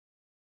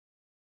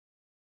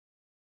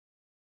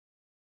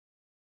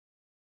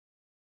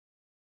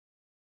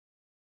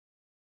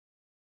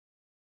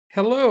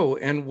Hello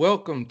and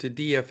welcome to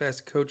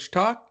DFS Coach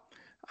Talk.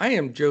 I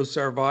am Joe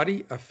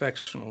Sarvati,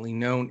 affectionately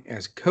known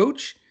as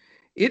Coach.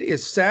 It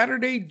is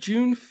Saturday,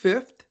 June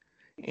 5th,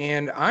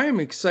 and I am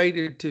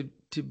excited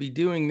to be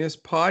doing this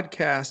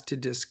podcast to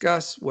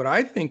discuss what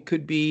I think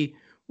could be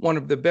one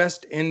of the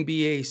best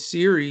NBA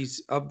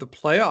series of the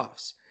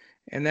playoffs,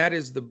 and that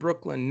is the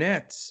Brooklyn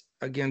Nets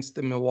against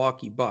the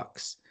Milwaukee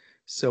Bucks.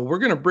 So we're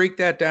going to break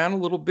that down a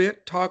little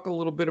bit, talk a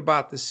little bit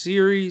about the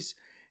series,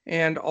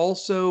 and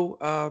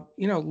also,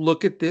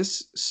 look at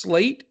this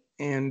slate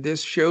and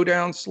this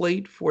showdown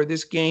slate for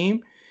this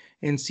game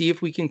and see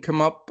if we can come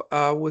up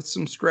with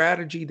some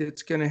strategy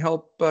that's going to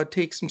help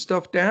take some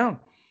stuff down.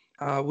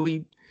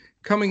 We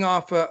coming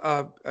off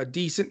a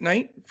decent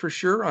night for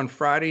sure on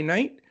Friday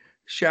night.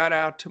 Shout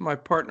out to my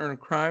partner in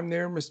crime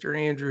there, Mr.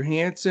 Andrew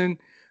Hansen.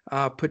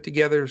 Put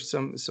together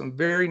some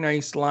very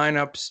nice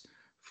lineups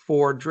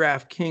for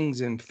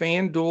DraftKings and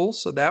FanDuel,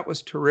 so that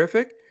was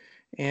terrific.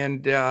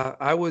 And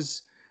I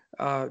was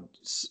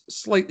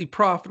slightly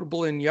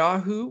profitable in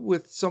Yahoo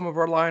with some of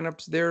our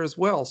lineups there as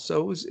well.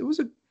 So it was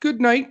a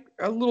good night,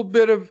 a little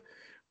bit of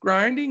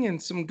grinding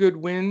and some good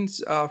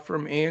wins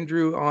from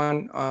Andrew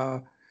on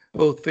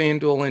both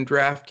FanDuel and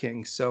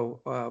DraftKings.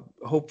 So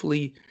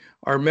hopefully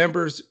our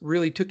members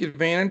really took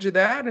advantage of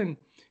that. And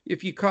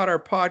if you caught our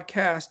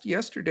podcast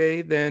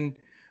yesterday, then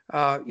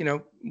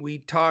we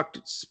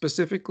talked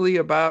specifically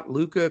about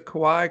Luka,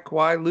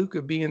 Kawhi,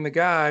 Luka being the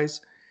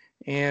guys.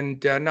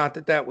 And not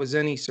that that was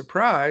any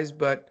surprise,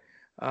 but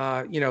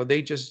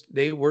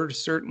they were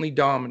certainly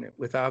dominant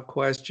without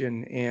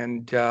question.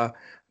 And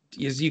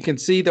as you can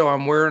see, though,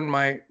 I'm wearing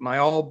my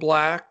all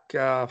black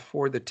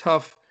for the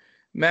tough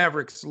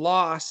Mavericks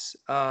loss.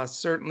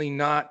 Certainly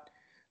not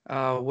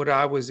what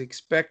I was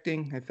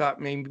expecting. I thought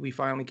maybe we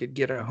finally could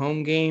get a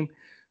home game.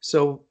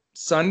 So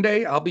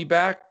Sunday, I'll be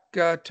back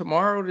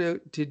tomorrow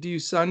to do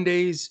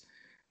Sunday's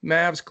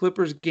Mavs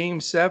Clippers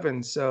Game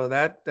 7, so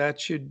that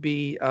should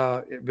be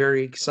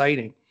very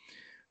exciting.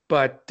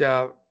 But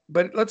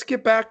let's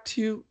get back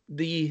to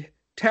the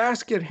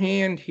task at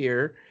hand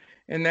here,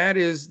 and that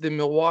is the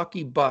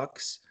Milwaukee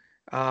Bucks,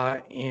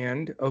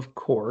 and of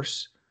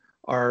course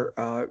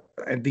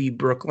the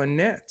Brooklyn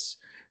Nets.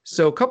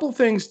 So a couple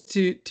things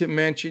to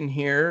mention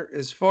here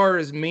as far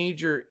as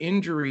major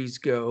injuries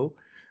go.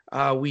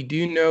 We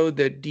do know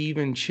that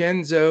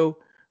DiVincenzo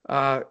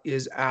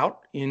is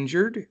out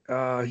injured.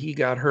 He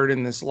got hurt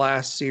in this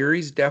last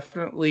series.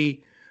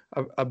 Definitely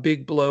a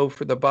big blow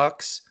for the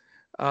Bucks.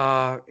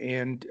 So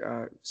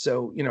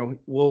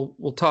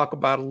we'll talk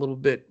about a little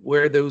bit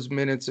where those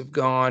minutes have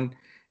gone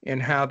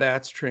and how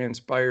that's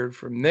transpired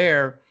from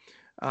there.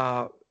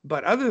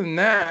 But other than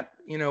that,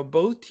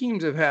 both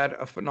teams have had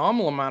a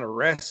phenomenal amount of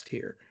rest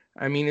here.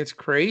 I mean, it's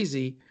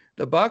crazy.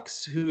 The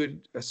Bucks, who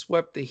had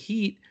swept the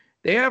Heat,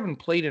 they haven't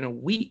played in a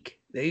week.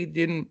 They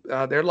didn't.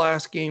 Their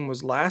last game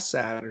was last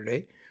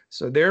Saturday,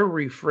 so they're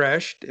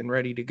refreshed and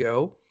ready to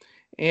go.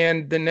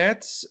 And the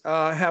Nets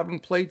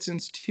haven't played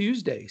since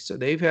Tuesday, so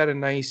they've had a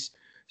nice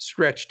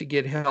stretch to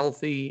get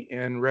healthy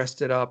and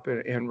rested up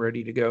and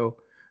ready to go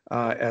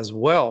as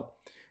well.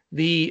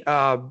 The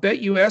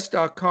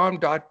betus.com.pa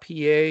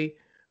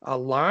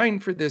line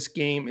for this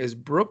game is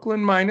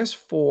Brooklyn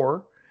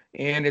 -4,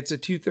 and it's a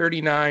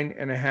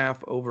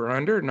 239.5 over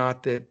under.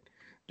 Not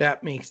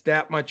that makes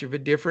that much of a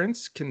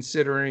difference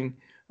considering,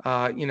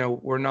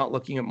 we're not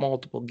looking at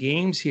multiple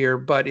games here,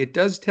 but it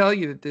does tell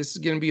you that this is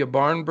going to be a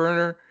barn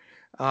burner.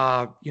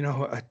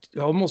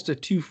 Almost a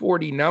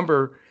 240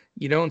 number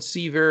you don't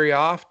see very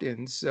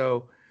often.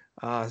 So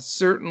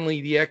certainly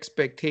the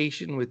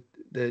expectation with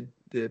the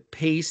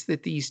pace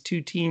that these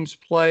two teams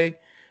play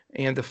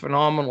and the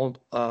phenomenal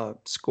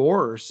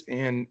scorers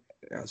and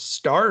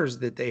stars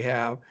that they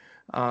have,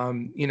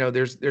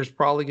 there's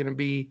probably going to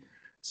be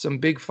some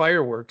big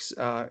fireworks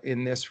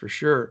in this for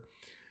sure.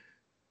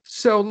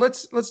 So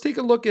let's take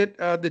a look at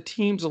the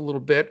teams a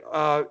little bit.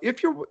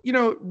 If you're,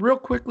 real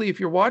quickly, if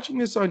you're watching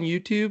this on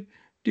YouTube,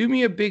 do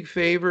me a big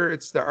favor.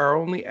 It's our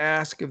only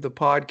ask of the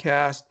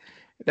podcast.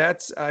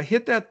 That's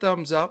hit that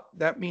thumbs up.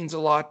 That means a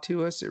lot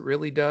to us. It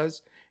really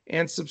does.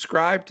 And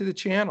subscribe to the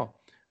channel.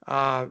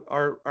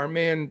 Our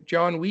man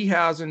John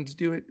Wehausen's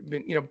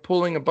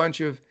pulling a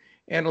bunch of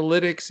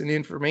analytics and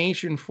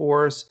information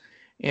for us.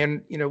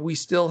 And, we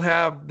still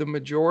have the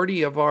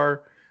majority of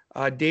our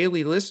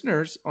daily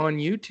listeners on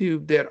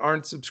YouTube that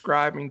aren't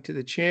subscribing to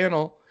the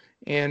channel.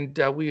 And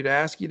we would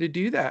ask you to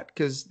do that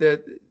because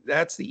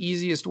that's the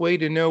easiest way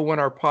to know when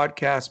our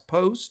podcast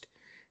post.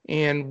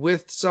 And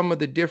with some of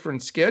the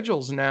different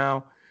schedules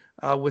now,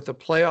 with the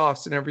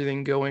playoffs and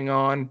everything going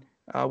on,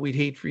 we'd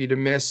hate for you to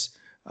miss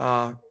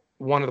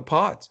one of the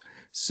pods.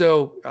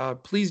 So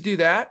please do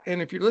that.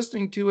 And if you're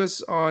listening to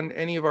us on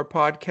any of our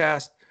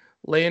podcast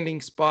landing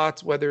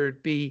spots, whether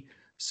it be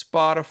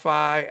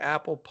Spotify,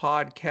 Apple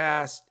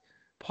Podcast,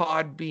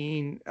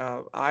 Podbean,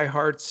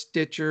 iHeart,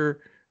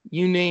 Stitcher,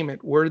 you name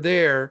it, we're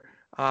there.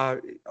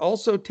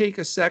 Also take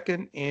a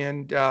second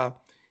and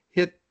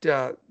hit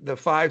the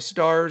 5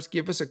 stars.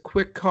 Give us a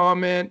quick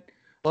comment.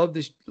 Love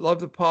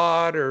the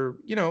pod, or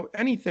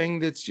anything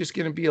that's just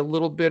going to be a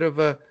little bit of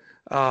a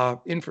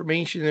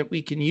information that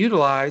we can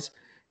utilize,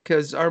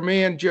 because our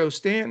man Joe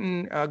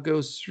Stanton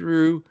goes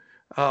through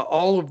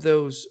all of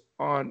those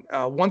on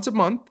once a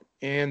month,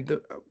 and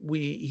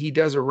he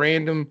does a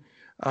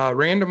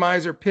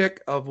randomizer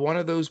pick of one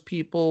of those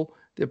people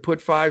that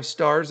put 5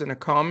 stars in a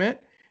comment,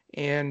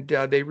 and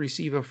they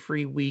receive a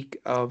free week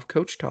of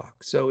Coach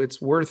Talk. So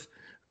it's worth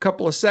a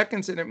couple of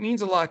seconds, and it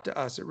means a lot to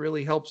us. It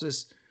really helps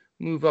us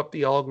move up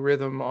the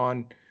algorithm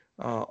on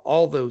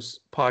all those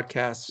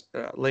podcasts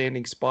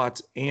landing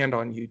spots and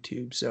on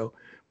YouTube. So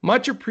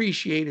much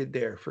appreciated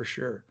there for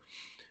sure.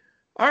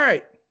 All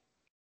right.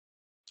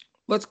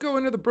 Let's go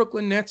into the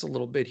Brooklyn Nets a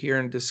little bit here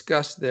and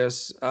discuss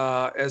this.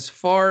 As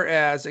far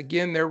as,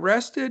 again, they're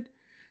rested.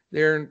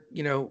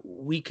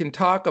 We can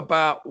talk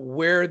about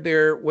what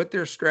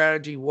their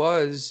strategy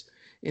was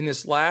in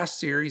this last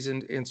series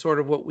and sort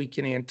of what we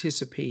can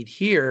anticipate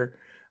here.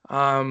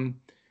 The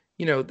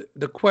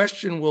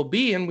question will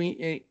be,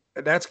 and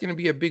that's going to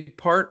be a big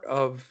part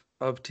of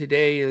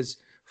today, is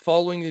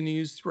following the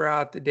news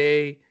throughout the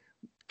day,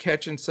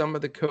 catching some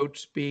of the coach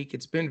speak.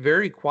 It's been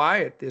very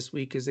quiet this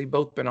week because they've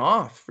both been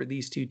off for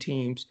these two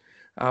teams.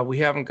 We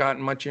haven't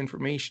gotten much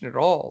information at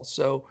all.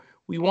 So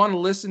we want to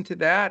listen to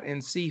that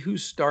and see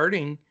who's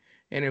starting,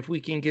 and if we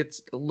can get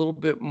a little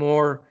bit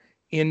more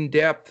in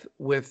depth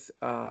with,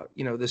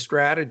 the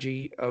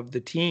strategy of the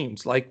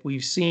teams. Like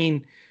we've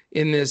seen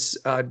in this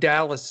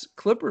Dallas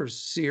Clippers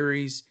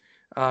series,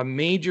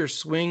 major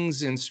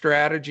swings in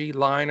strategy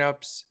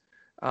lineups,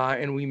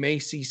 and we may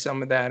see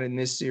some of that in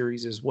this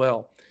series as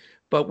well.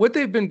 But what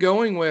they've been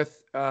going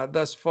with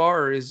thus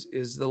far is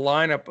the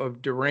lineup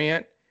of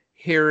Durant,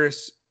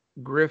 Harris,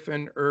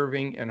 Griffin,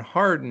 Irving, and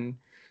Harden.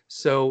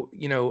 So,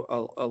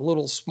 a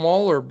little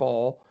smaller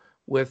ball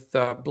with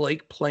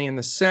Blake playing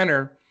the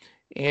center.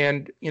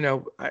 And,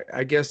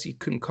 I guess you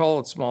couldn't call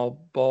it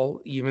small ball,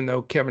 even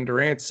though Kevin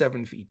Durant's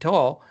 7 feet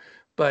tall.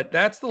 But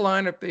that's the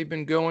lineup they've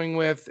been going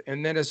with.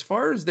 And then as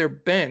far as their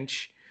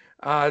bench,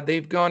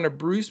 they've gone to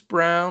Bruce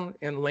Brown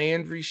and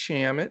Landry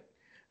Shamet,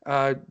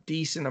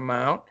 decent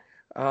amount.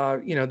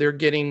 They're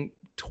getting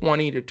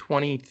 20 to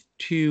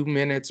 22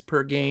 minutes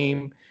per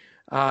game.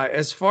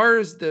 As far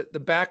as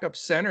the backup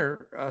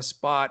center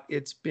spot,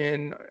 it's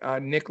been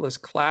Nicholas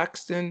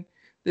Claxton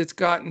that's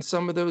gotten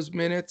some of those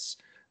minutes.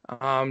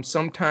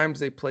 Sometimes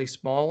they play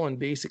small and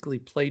basically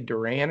play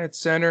Durant at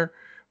center,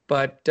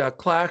 but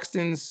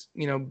Claxton's,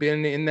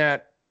 been in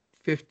that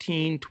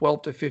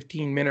 12 to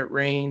 15 minute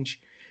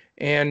range.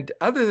 And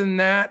other than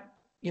that,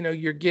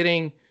 you're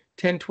getting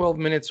 10, 12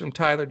 minutes from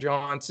Tyler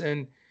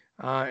Johnson.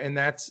 And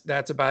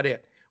that's about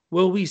it.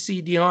 Will we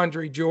see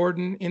DeAndre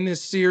Jordan in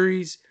this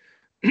series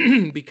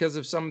because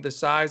of some of the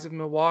size of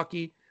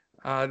Milwaukee?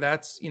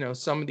 That's,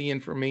 some of the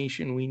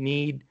information we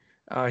need.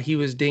 He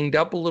was dinged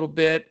up a little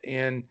bit,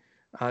 and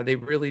they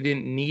really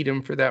didn't need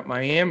him for that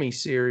Miami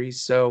series.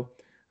 So,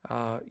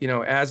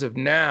 as of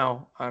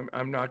now,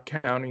 I'm not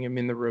counting him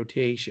in the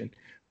rotation,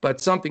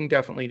 but something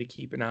definitely to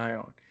keep an eye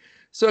on.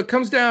 So it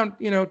comes down,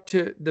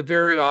 to the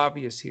very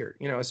obvious here,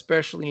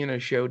 especially in a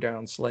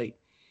showdown slate.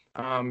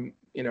 There's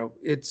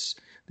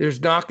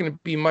not going to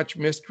be much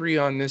mystery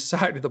on this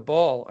side of the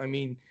ball. I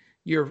mean,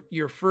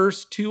 your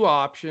first two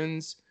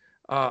options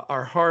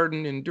are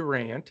Harden and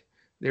Durant.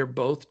 They're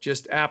both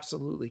just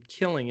absolutely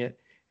killing it.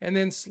 And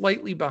then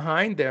slightly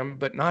behind them,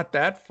 but not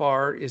that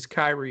far, is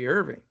Kyrie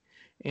Irving.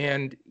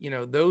 And,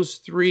 those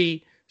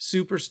three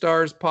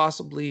superstars,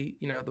 possibly,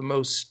 the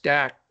most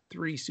stacked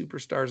 3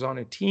 superstars on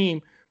a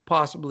team,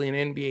 possibly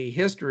in NBA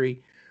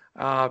history,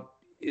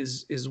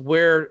 is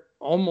where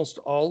almost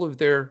all of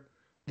their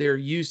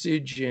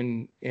usage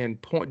and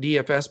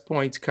DFS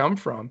points come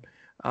from.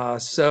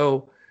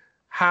 So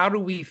how do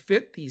we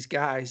fit these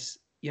guys,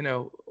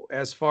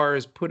 as far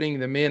as putting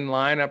them in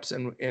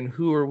lineups, and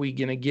who are we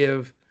going to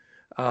give,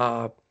 who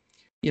are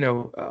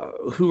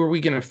we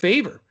going to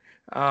favor?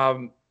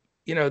 That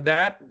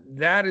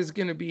is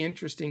going to be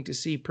interesting to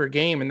see per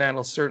game, and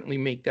that'll certainly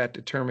make that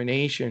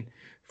determination.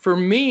 For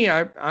me,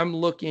 I'm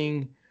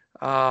looking,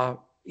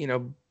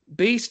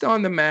 based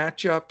on the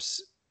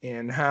matchups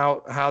and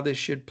how this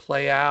should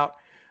play out.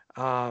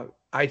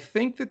 I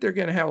think that they're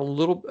going to have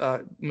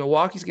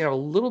Milwaukee's going to have a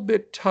little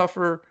bit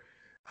tougher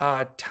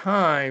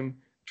time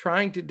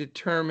trying to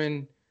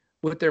determine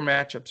what their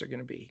matchups are going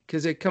to be,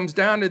 because it comes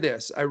down to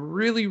this. I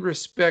really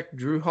respect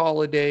Drew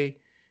Holiday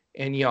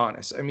and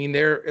Giannis. I mean,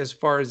 they're, as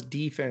far as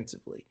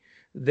defensively,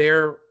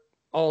 they're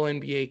all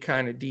NBA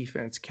kind of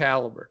defense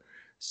caliber.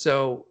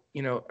 So,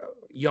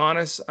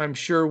 Giannis, I'm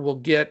sure, will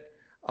get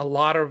a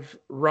lot of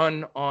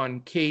run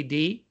on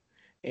KD.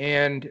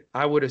 And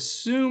I would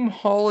assume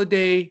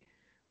Holiday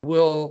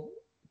will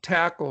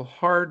tackle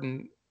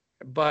Harden,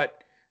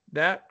 but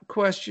that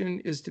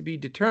question is to be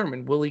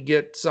determined. Will he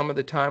get some of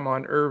the time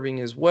on Irving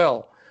as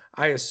well?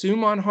 I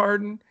assume on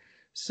Harden.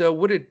 So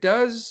what it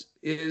does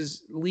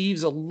is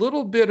leaves a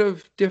little bit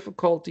of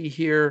difficulty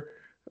here,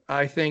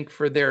 I think,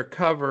 for their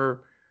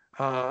cover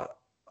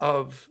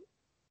of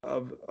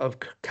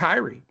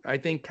Kyrie. I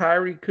think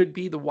Kyrie could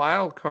be the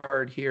wild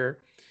card here.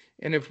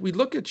 And if we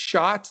look at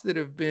shots that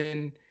have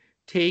been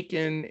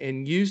taken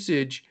and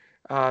usage,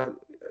 Uh,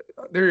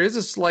 there is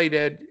a slight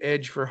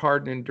edge for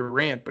Harden and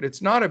Durant, but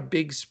it's not a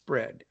big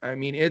spread. I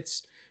mean,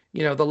 it's,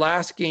 the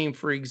last game,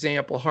 for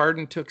example,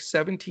 Harden took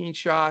 17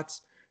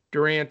 shots,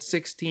 Durant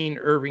 16,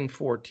 Irving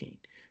 14.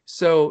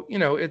 So,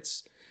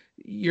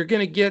 you're going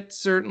to get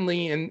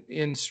certainly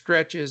in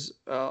stretches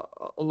a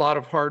lot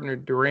of Harden or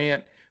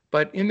Durant,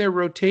 but in their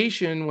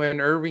rotation,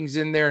 when Irving's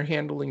in there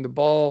handling the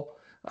ball,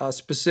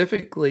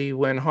 specifically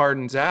when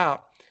Harden's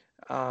out,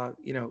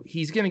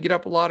 he's going to get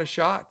up a lot of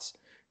shots.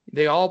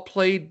 They all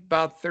played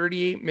about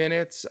 38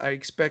 minutes. I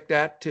expect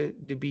that to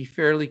be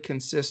fairly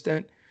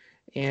consistent.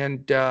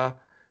 And,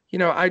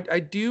 I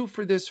do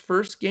for this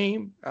first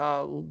game,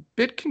 a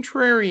bit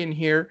contrarian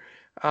here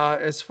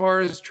as far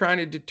as trying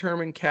to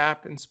determine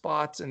captain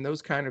spots and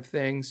those kind of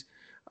things.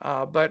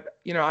 But,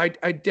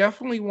 I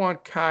definitely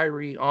want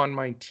Kyrie on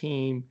my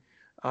team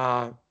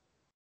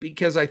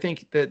because I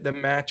think that the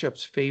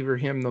matchups favor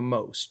him the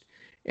most.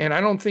 And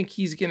I don't think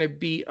he's going to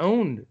be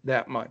owned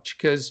that much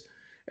because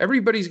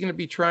everybody's going to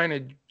be trying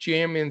to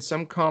jam in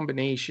some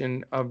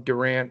combination of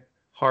Durant,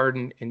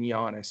 Harden, and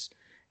Giannis.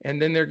 And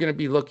then they're going to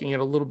be looking at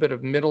a little bit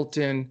of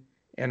Middleton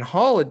and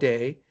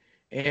Holiday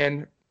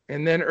and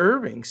then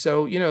Irving.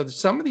 So,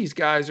 some of these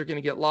guys are going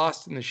to get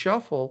lost in the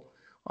shuffle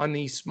on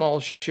these small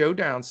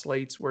showdown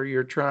slates where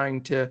you're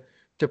trying to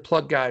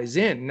plug guys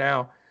in.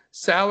 Now,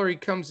 salary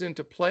comes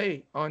into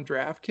play on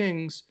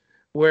DraftKings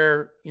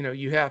where,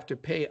 you have to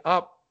pay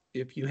up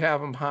if you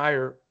have them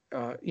higher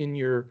in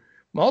your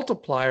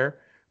multiplier.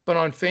 But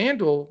on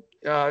FanDuel,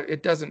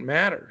 it doesn't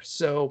matter.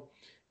 So,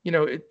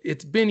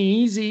 it's been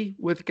easy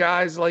with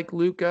guys like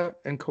Luka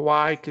and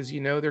Kawhi because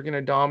they're going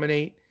to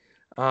dominate.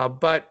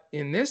 But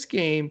in this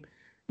game,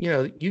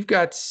 you've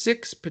got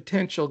 6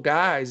 potential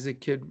guys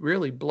that could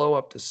really blow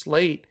up the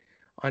slate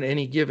on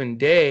any given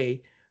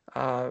day.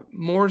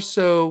 More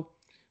so,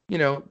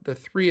 the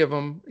 3 of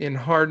them in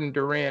Harden,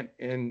 Durant,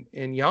 and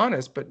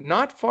Giannis, but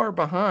not far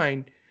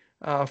behind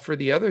for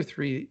the other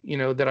 3,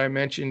 that I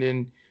mentioned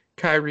in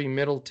Kyrie,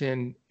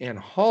 Middleton, and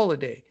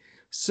Holiday.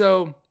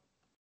 So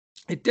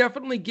it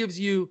definitely gives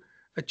you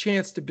a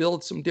chance to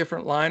build some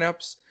different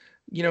lineups.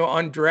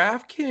 On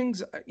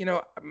DraftKings,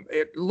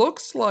 it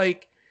looks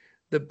like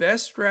the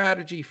best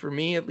strategy for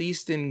me, at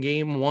least in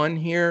game 1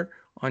 here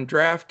on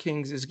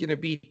DraftKings, is going to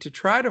be to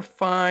try to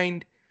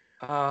find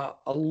a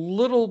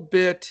little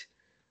bit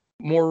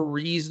more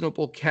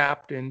reasonable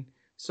captain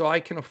so I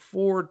can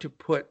afford to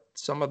put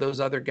some of those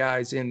other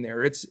guys in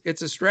there.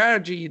 It's a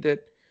strategy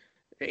that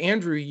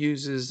Andrew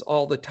uses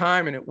all the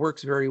time, and it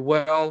works very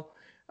well.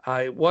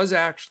 It was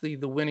actually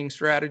the winning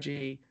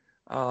strategy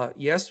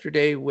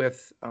yesterday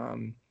with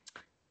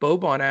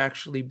Boban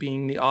actually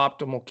being the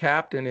optimal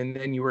captain, and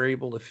then you were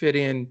able to fit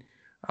in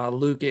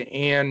Luka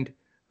and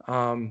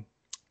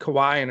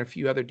Kawhi and a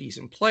few other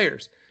decent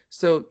players.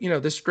 So,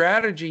 the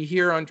strategy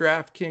here on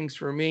DraftKings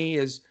for me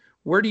is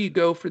where do you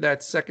go for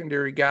that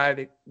secondary guy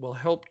that will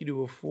help you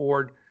to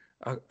afford,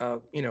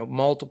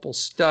 multiple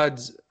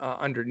studs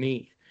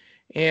underneath.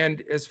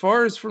 And as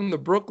far as from the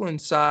Brooklyn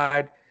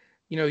side,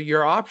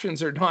 your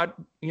options are not,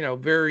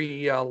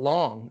 very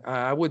long.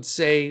 I would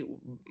say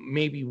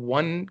maybe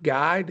one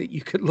guy that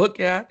you could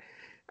look at,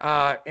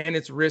 and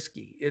it's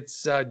risky.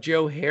 It's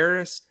Joe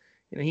Harris.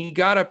 He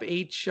got up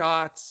 8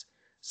 shots.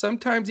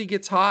 Sometimes he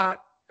gets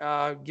hot,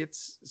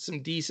 gets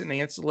some decent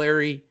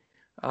ancillary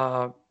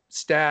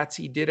stats.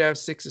 He did have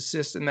 6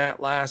 assists in that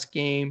last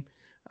game.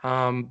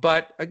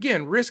 But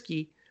again,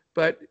 risky,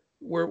 but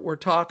we're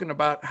talking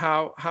about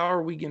how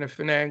are we going to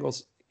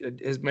finagle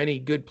as many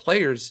good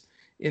players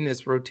in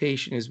this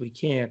rotation as we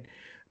can.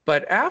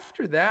 But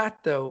after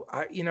that, though,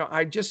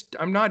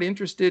 I'm not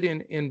interested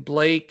in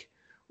Blake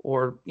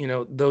or,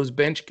 those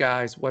bench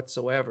guys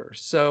whatsoever.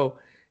 So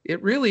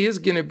it really is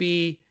going to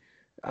be,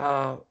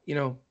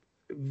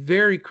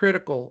 very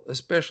critical,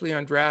 especially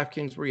on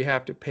DraftKings where you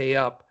have to pay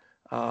up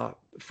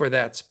for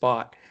that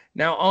spot.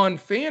 Now on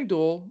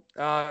FanDuel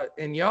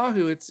and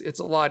Yahoo, it's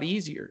a lot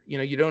easier.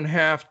 You don't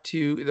have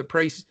to, the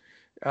price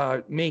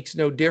makes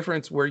no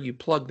difference where you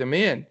plug them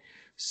in.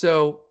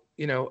 So,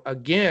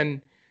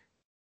 again,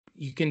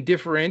 you can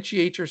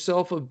differentiate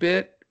yourself a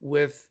bit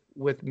with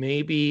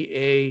maybe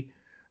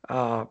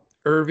a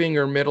Irving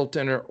or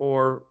Middleton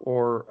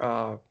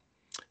or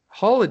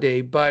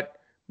Holiday, but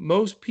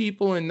most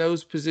people in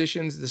those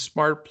positions, the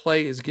smart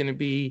play is going to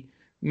be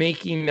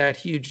making that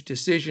huge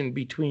decision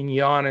between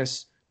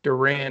Giannis,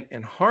 Durant,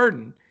 and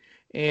Harden.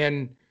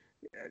 And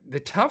the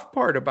tough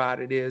part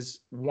about it is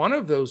one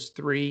of those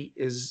 3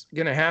 is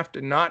going to have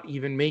to not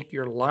even make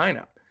your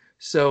lineup.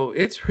 So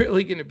it's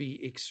really going to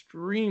be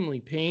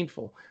extremely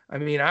painful. I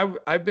mean,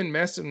 I've been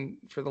messing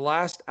for the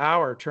last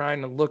hour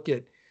trying to look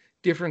at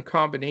different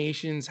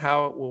combinations,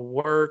 how it will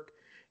work.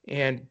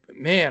 And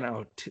man,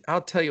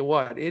 I'll tell you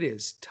what, it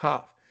is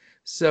tough.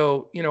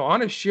 So,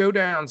 on a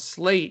showdown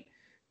slate,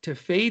 to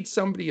fade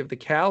somebody of the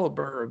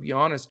caliber of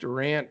Giannis,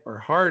 Durant, or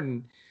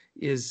Harden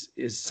is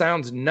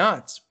sounds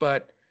nuts,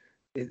 but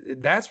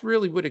that's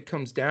really what it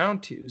comes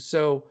down to.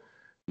 So,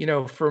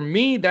 for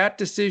me, that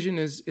decision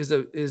is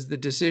the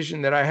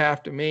decision that I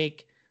have to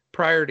make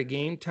prior to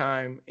game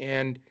time.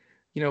 And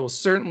will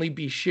certainly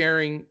be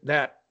sharing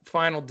that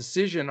final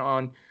decision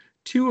on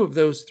two of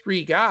those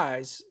three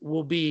guys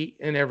will be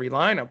in every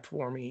lineup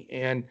for me.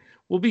 And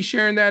we'll be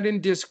sharing that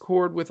in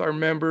Discord with our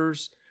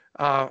members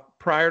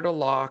prior to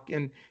lock.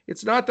 And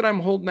it's not that I'm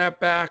holding that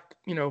back,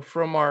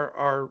 from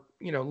our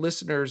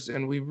listeners.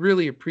 And we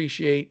really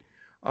appreciate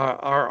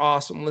our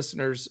awesome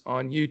listeners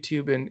on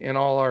YouTube and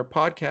all our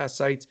podcast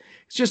sites.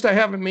 It's just I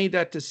haven't made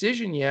that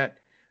decision yet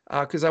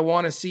because I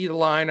want to see the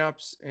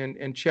lineups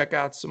and check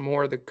out some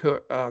more of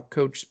the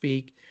coach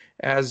speak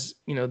as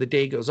the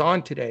day goes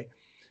on today.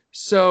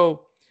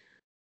 So,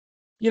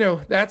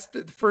 that's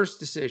the first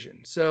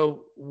decision.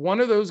 So one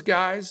of those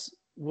guys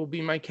will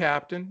be my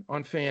captain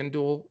on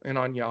FanDuel and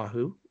on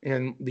Yahoo,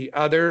 and the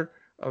other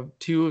of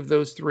two of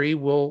those three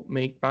will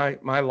make my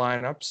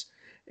lineups,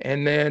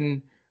 and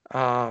then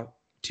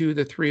two of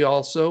the three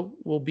also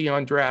will be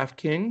on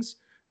DraftKings,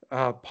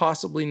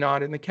 possibly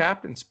not in the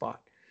captain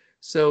spot.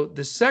 So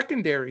the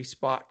secondary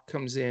spot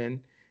comes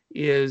in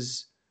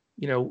is,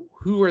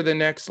 who are the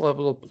next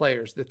level of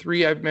players? The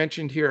three I've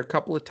mentioned here a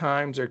couple of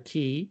times are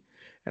key.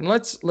 And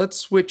let's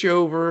switch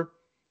over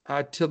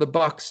to the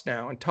Bucks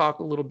now and talk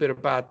a little bit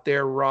about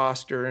their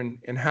roster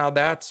and how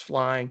that's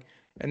flying,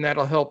 and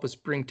that'll help us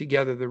bring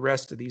together the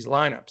rest of these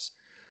lineups.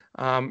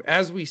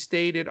 As we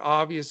stated,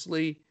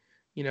 obviously,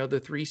 the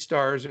 3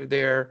 stars are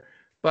there,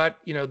 but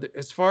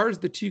as far as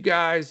the 2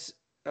 guys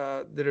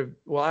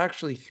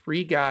actually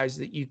 3 guys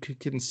that you could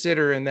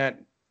consider in that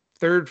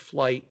third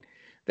flight,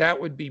 that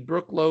would be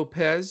Brook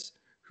Lopez,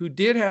 who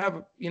did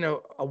have,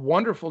 a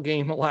wonderful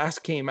game the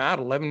last game out,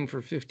 11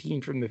 for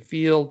 15 from the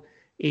field,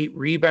 8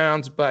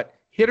 rebounds, but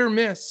hit or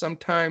miss.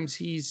 Sometimes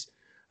he's,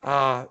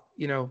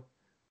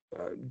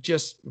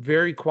 just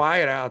very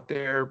quiet out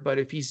there. But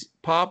if he's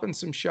popping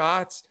some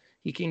shots,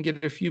 he can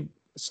get a few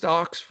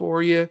stocks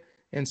for you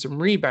and some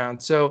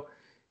rebounds. So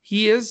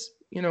he is,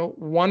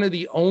 one of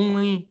the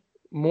only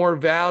more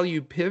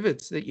value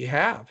pivots that you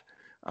have.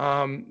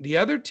 The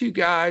other 2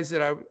 guys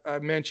that I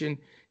mentioned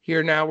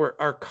here now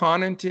are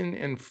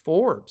Connaughton and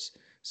Forbes.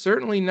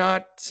 Certainly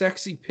not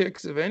sexy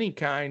picks of any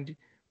kind,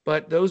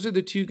 but those are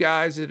the 2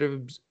 guys that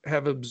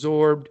have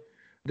absorbed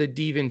the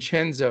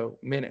DiVincenzo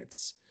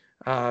minutes.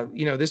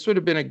 This would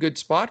have been a good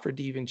spot for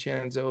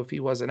DiVincenzo if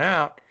he wasn't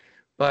out.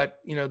 But,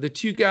 the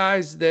 2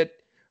 guys that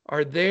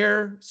are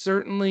there,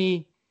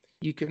 certainly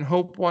you can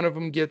hope one of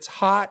them gets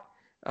hot.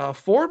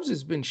 Forbes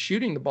has been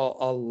shooting the ball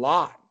a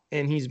lot,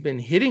 and he's been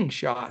hitting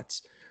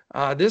shots.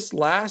 This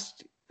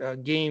last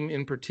game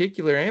in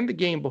particular, and the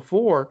game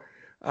before,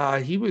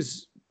 he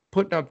was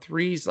putting up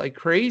threes like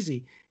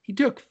crazy. He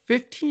took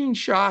 15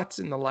 shots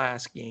in the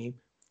last game,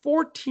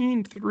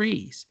 14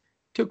 threes.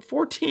 Took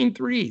 14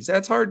 threes.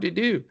 That's hard to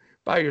do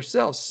by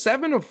yourself.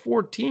 7 of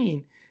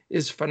 14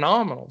 is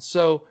phenomenal.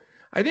 So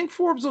I think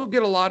Forbes will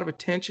get a lot of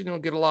attention. He'll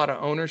get a lot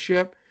of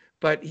ownership,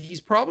 but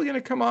he's probably going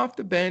to come off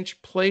the bench,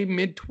 play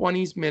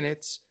mid-20s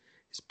minutes.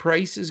 His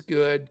price is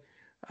good.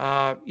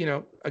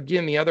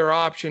 Again, the other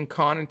option,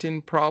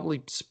 Connaughton,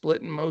 probably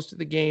splitting most of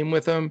the game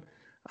with him.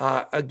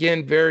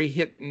 Again, very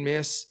hit and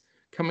miss,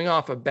 coming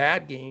off a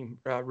bad game,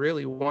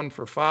 really 1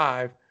 for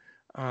 5.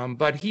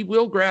 But he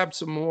will grab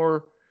some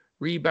more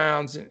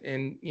rebounds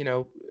and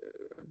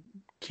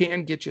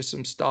can get you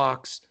some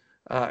stocks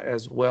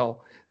as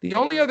well. The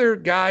only other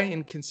guy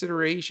in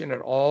consideration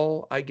at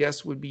all, I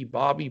guess, would be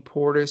Bobby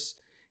Portis.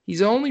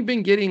 He's only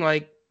been getting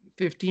like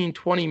 15,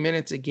 20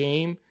 minutes a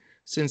game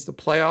since the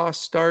playoffs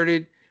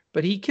started,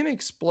 but he can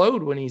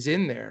explode when he's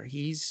in there.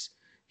 He's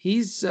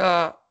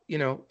a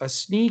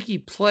sneaky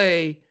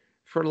play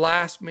for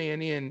last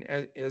man in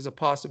as a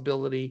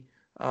possibility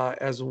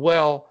as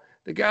well.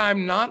 The guy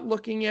I'm not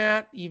looking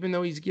at, even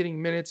though he's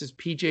getting minutes, is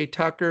PJ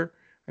Tucker.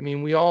 I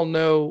mean, we all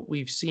know,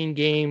 we've seen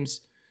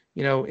games,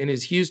 in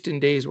his Houston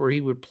days where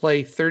he would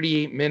play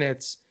 38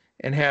 minutes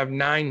and have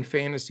 9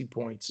 fantasy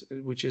points,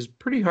 which is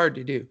pretty hard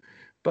to do.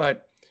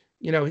 But,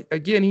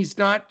 again, he's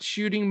not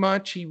shooting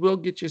much. He will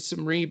get you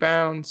some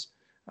rebounds.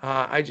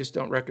 I just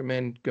don't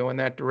recommend going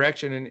that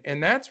direction.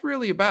 And that's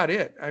really about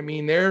it. I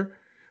mean,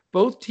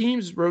 both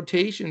teams'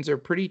 rotations are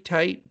pretty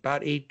tight,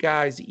 about 8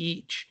 guys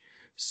each.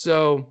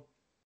 So,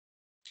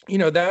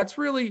 that's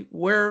really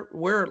where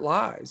it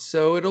lies.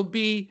 So it'll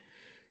be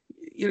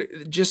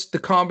just the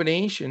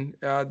combination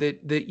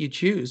that you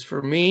choose.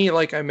 For me,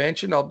 like I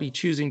mentioned, I'll be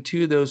choosing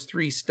 2 of those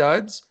 3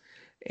 studs.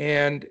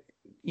 And,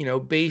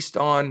 based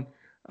on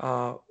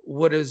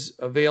what is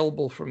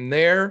available from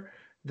there,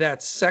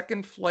 that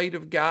second flight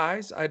of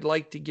guys, I'd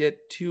like to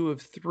get 2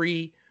 of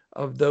 3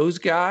 of those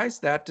guys.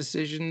 Those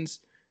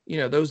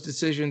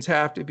decisions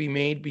have to be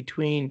made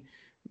between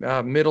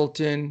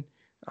Middleton,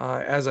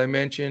 as I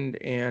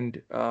mentioned,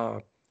 and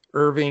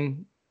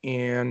Irving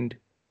and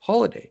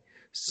Holiday.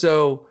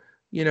 So,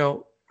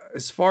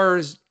 as far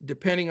as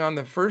depending on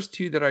the first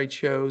 2 that I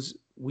chose,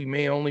 we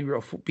may only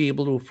be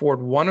able to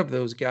afford one of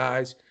those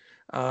guys.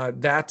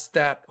 That's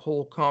that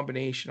whole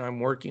combination I'm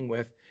working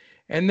with.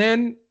 And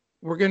then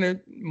we're going to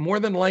more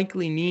than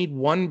likely need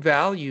one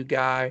value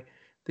guy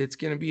that's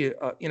going to be,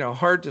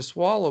 hard to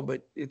swallow,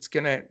 but it's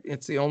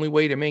the only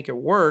way to make it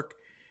work.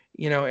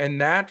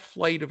 and that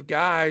flight of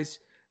guys,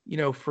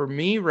 for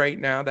me right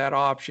now, that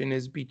option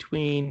is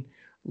between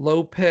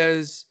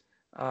Lopez,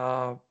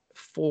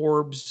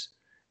 Forbes,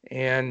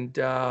 and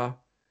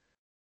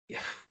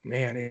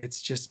man,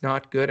 it's just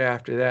not good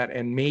after that.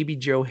 And maybe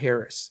Joe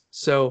Harris.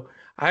 So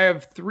I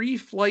have three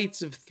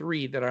flights of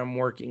three that I'm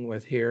working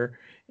with here,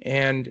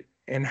 and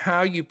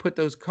how you put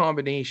those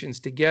combinations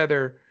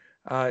together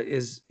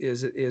is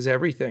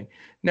everything.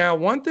 Now,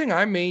 one thing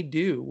I may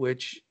do,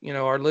 which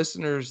our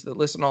listeners that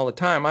listen all the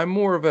time, I'm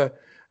more of a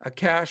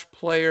cash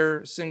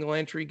player, single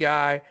entry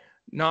guy,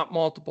 not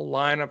multiple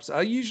lineups.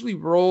 I usually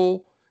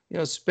roll,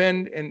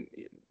 spend and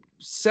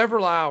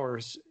several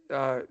hours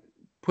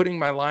putting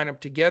my lineup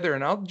together,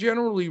 and I'll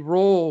generally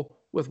roll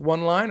with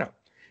one lineup.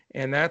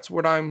 And that's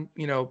what I'm,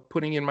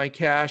 putting in my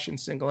cash and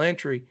single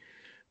entry.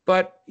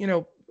 But,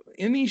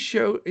 in these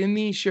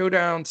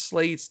showdown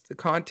slates, the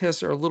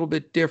contests are a little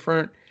bit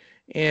different.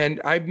 And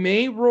I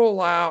may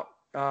roll out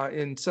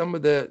in some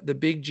of the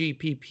big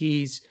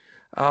GPPs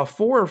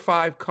 4 or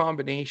 5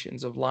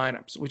 combinations of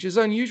lineups, which is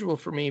unusual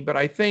for me, but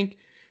I think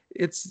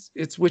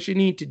it's what you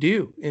need to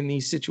do in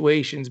these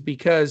situations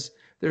because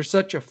there's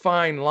such a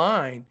fine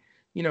line.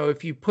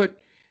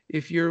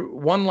 If your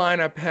one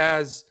lineup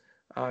has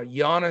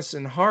Giannis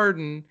and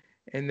Harden,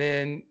 and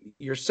then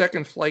your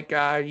second flight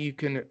guy, you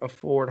can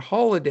afford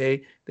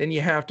Holiday, then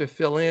you have to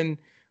fill in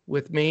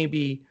with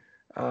maybe,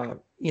 a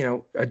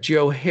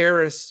Joe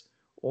Harris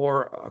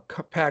or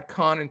a Pat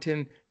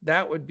Connaughton.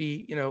 That would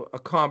be, a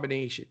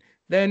combination.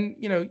 Then,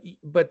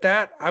 but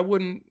that I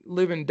wouldn't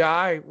live and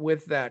die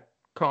with that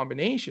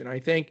combination. I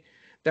think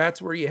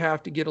that's where you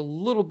have to get a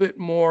little bit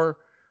more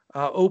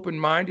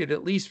open-minded,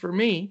 at least for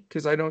me,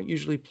 because I don't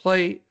usually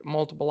play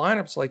multiple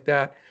lineups like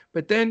that.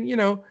 But then,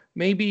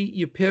 maybe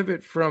you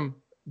pivot from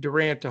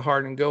Durant to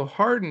Harden, go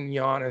Harden,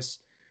 Giannis,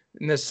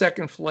 and the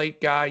second flight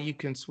guy, you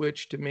can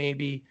switch to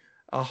maybe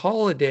a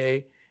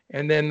Holiday,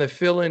 and then the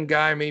fill-in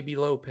guy, maybe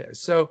Lopez.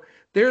 So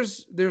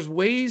there's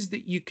ways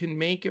that you can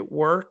make it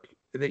work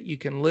that you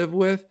can live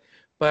with,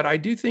 but I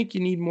do think you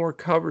need more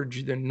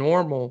coverage than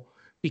normal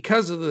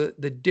because of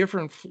the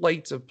different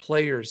flights of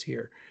players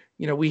here.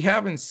 We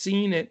haven't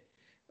seen it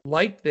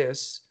like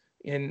this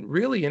in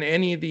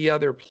any of the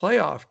other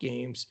playoff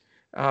games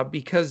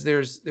because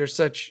there's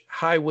such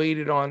high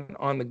weighted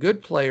on the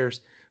good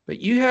players, but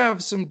you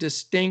have some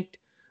distinct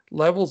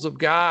levels of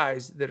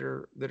guys that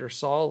are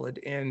solid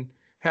and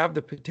have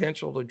the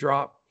potential to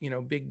drop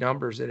big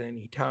numbers at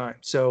any time.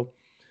 So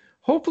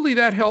hopefully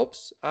that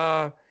helps.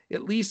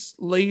 At least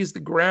lays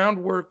the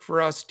groundwork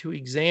for us to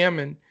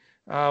examine.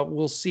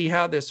 We'll see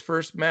how this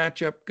first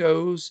matchup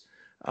goes.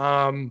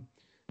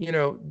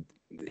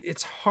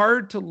 It's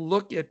hard to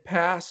look at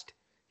past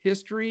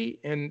history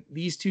and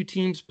these two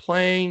teams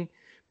playing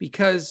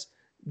because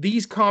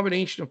these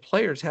combination of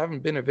players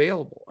haven't been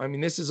available. I mean,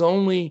 this is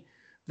only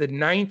the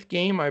 9th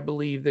game, I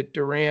believe, that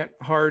Durant,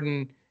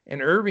 Harden,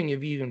 and Irving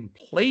have even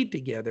played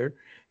together.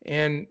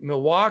 And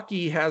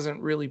Milwaukee hasn't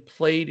really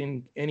played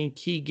in any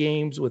key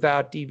games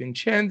without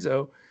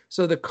DiVincenzo.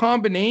 So the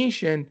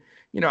combination,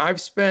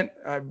 I've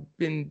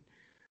been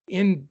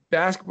in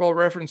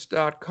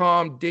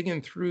basketballreference.com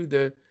digging through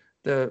the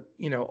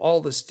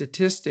all the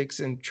statistics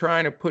and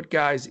trying to put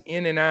guys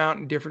in and out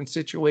in different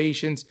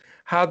situations,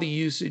 how the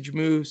usage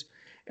moves.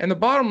 And the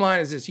bottom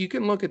line is this: you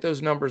can look at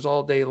those numbers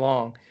all day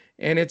long,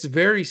 and it's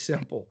very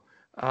simple.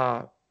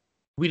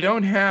 We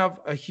don't have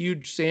a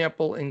huge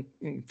sample.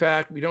 In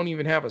fact, we don't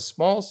even have a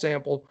small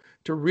sample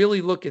to really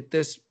look at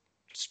this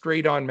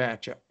straight on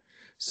matchup.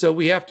 So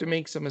we have to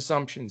make some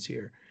assumptions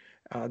here.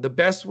 The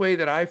best way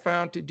that I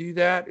found to do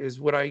that is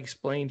what I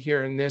explained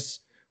here in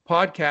this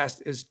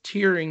podcast, is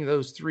tiering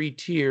those 3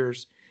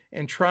 tiers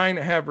and trying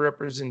to have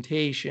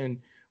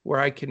representation where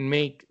I can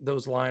make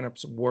those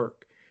lineups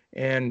work.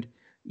 And,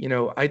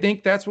 I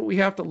think that's what we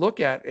have to look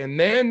at. And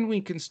then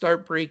we can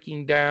start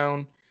breaking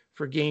down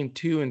for game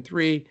 2 and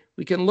 3.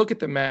 We can look at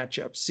the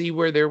matchup, see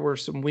where there were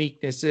some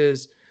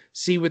weaknesses,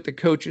 see what the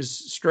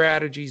coaches'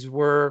 strategies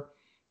were.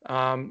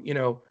 Are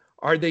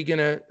they going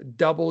to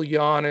double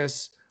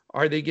Giannis?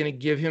 Are they going to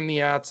give him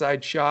the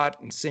outside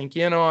shot and sink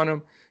in on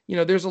him?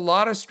 There's a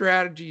lot of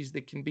strategies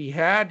that can be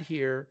had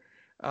here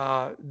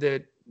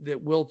that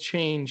will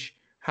change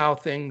how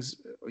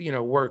things,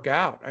 work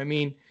out. I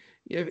mean,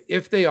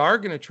 if they are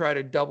going to try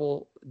to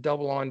double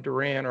on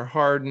Durant or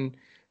Harden,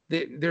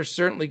 there's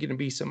certainly going to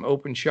be some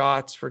open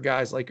shots for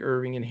guys like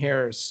Irving and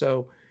Harris.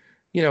 So,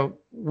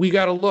 we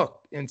got to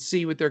look and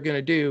see what they're going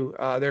to do.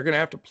 They're going to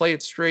have to play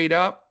it straight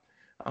up.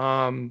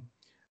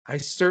 I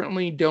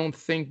certainly don't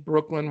think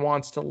Brooklyn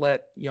wants to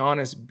let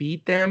Giannis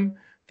beat them.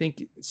 I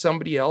think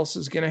somebody else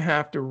is going to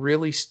have to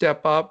really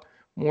step up.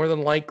 More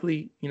than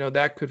likely,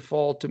 that could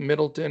fall to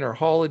Middleton or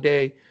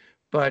Holiday.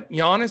 But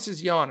Giannis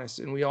is Giannis,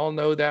 and we all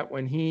know that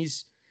when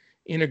he's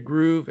in a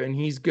groove and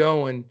he's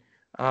going,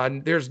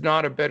 there's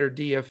not a better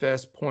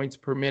DFS points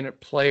per minute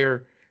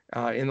player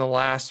in the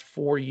last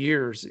 4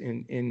 years,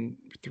 in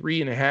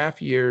 3.5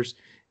 years,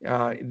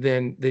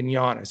 than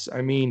Giannis.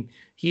 I mean,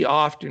 he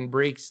often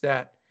breaks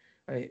that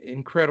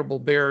incredible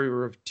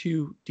barrier of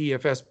 2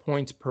 DFS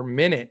points per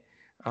minute,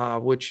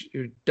 which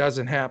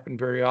doesn't happen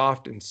very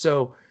often.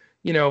 So,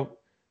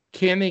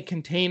 can they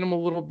contain them a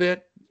little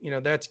bit?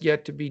 That's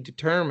yet to be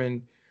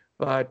determined,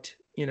 but,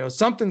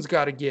 something's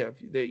got to give.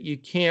 That you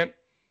can't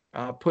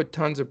put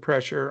tons of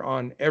pressure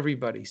on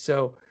everybody.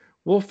 So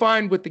we'll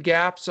find what the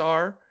gaps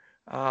are.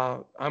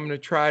 I'm going to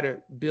try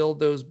to build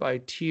those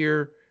by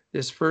tier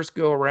this first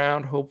go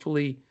around.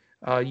 Hopefully,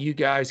 you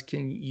guys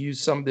can use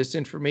some of this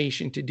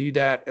information to do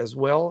that as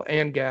well,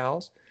 and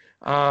gals.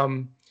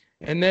 And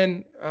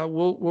then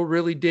we'll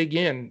really dig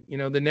in.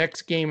 The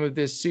next game of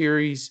this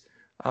series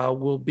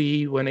will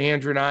be when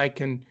Andrew and I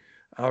can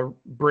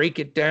break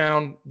it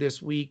down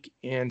this week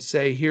and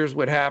say, here's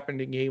what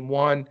happened in game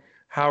one.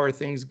 How are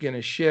things going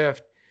to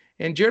shift?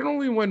 And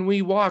generally, when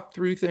we walk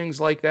through things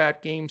like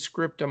that, game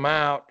script them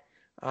out,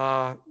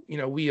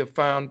 we have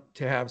found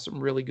to have some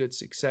really good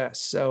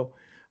success. So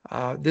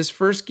this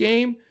first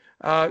game,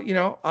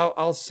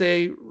 I'll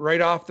say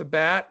right off the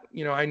bat,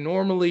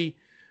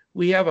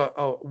 we have a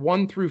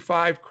 1 through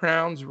 5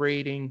 crowns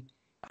rating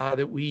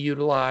that we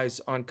utilize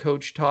on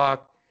Coach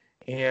Talk.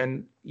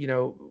 And,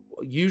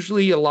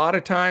 usually a lot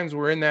of times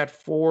we're in that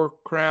 4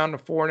 crown to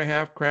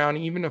 4.5 crown,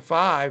 even a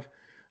 5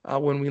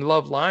 when we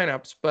love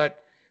lineups.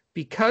 But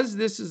because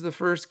this is the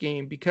first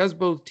game, because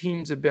both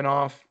teams have been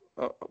off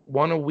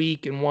one a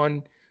week and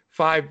 1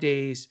 5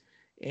 days,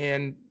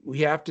 and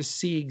we have to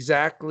see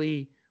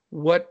exactly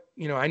what,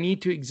 I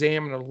need to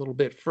examine a little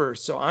bit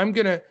first. So I'm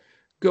going to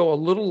go a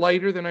little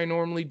lighter than I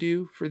normally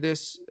do for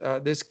this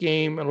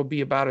game. It'll be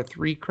about a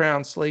 3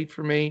 crown slate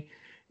for me.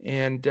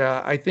 And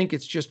I think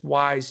it's just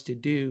wise to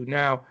do.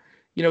 Now,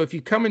 if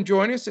you come and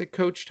join us at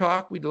Coach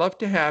Talk, we'd love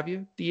to have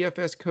you.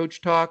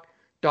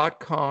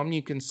 DFSCoachTalk.com.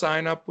 You can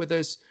sign up with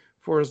us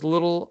for as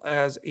little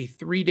as a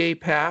 3-day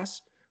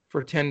pass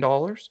for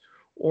 $10,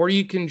 or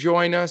you can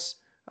join us,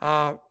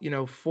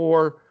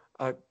 for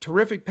a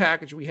terrific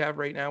package we have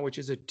right now, which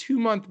is a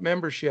 2-month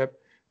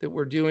membership that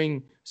we're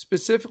doing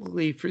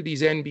specifically for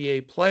these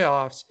NBA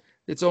playoffs.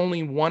 It's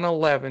only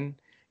 $111.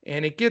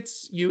 And it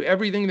gets you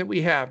everything that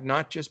we have,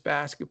 not just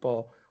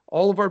basketball,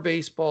 all of our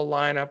baseball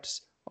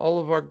lineups, all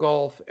of our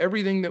golf,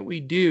 everything that we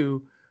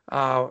do.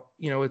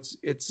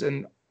 It's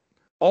an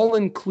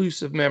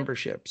all-inclusive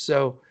membership.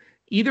 So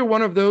either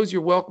one of those,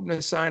 you're welcome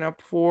to sign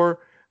up for.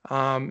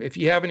 If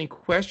you have any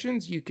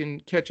questions, you can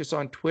catch us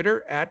on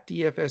Twitter at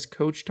DFS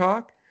Coach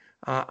Talk.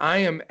 I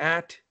am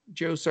at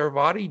Joe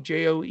Sarvadi,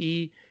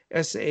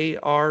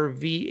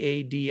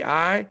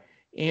 JoeSarvadi.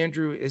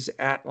 Andrew is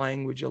at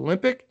Language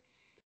Olympic.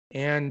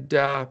 And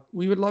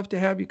we would love to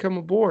have you come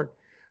aboard.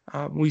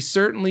 We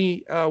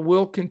certainly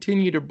will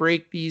continue to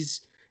break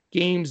these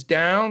games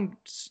down,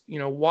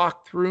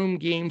 walk through them,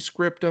 game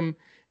script them,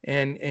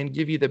 and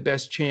give you the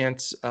best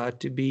chance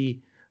to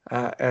be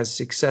as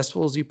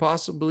successful as you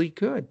possibly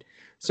could.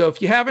 So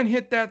if you haven't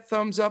hit that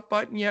thumbs up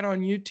button yet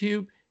on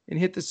YouTube and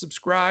hit the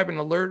subscribe and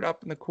alert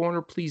up in the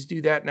corner, please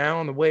do that now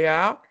on the way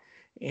out.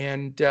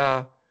 And,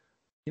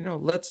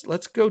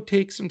 let's go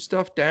take some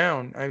stuff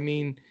down. I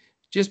mean,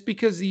 just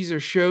because these are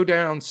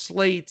showdown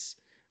slates,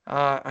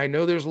 I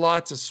know there's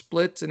lots of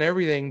splits and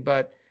everything,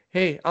 but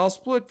hey, I'll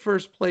split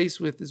first place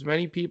with as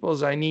many people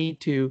as I need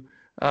to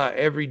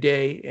every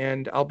day,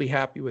 and I'll be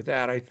happy with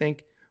that. I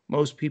think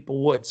most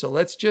people would. So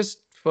let's just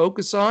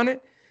focus on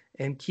it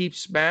and keep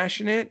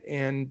smashing it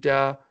and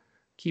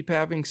keep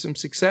having some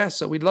success.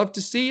 So we'd love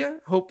to see you.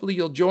 Hopefully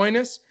you'll join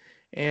us,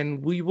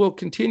 and we will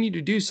continue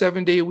to do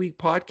 7-day-a-week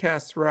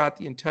podcasts throughout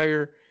the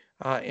entire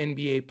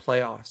NBA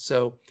playoffs.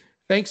 So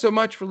thanks so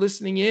much for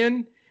listening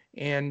in,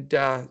 and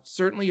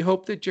certainly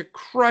hope that you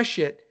crush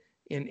it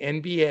in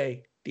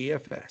NBA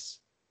DFS.